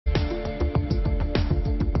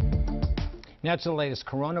Now to the latest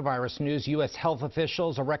coronavirus news. U.S. health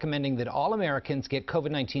officials are recommending that all Americans get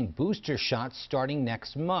COVID-19 booster shots starting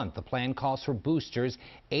next month. The plan calls for boosters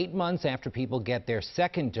 8 months after people get their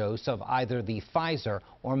second dose of either the Pfizer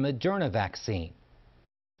or Moderna vaccine.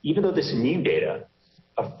 Even though this new data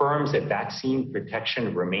affirms that vaccine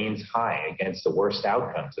protection remains high against the worst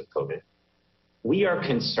outcomes of COVID, we are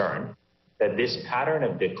concerned that this pattern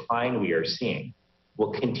of decline we are seeing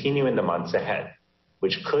will continue in the months ahead,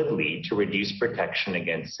 which could lead to reduced protection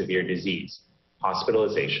against severe disease,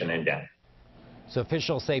 hospitalization, and death. So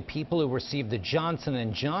officials say people who receive the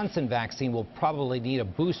Johnson & Johnson vaccine will probably need a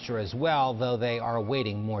booster as well, though they are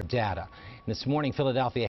awaiting more data. This morning, Philadelphia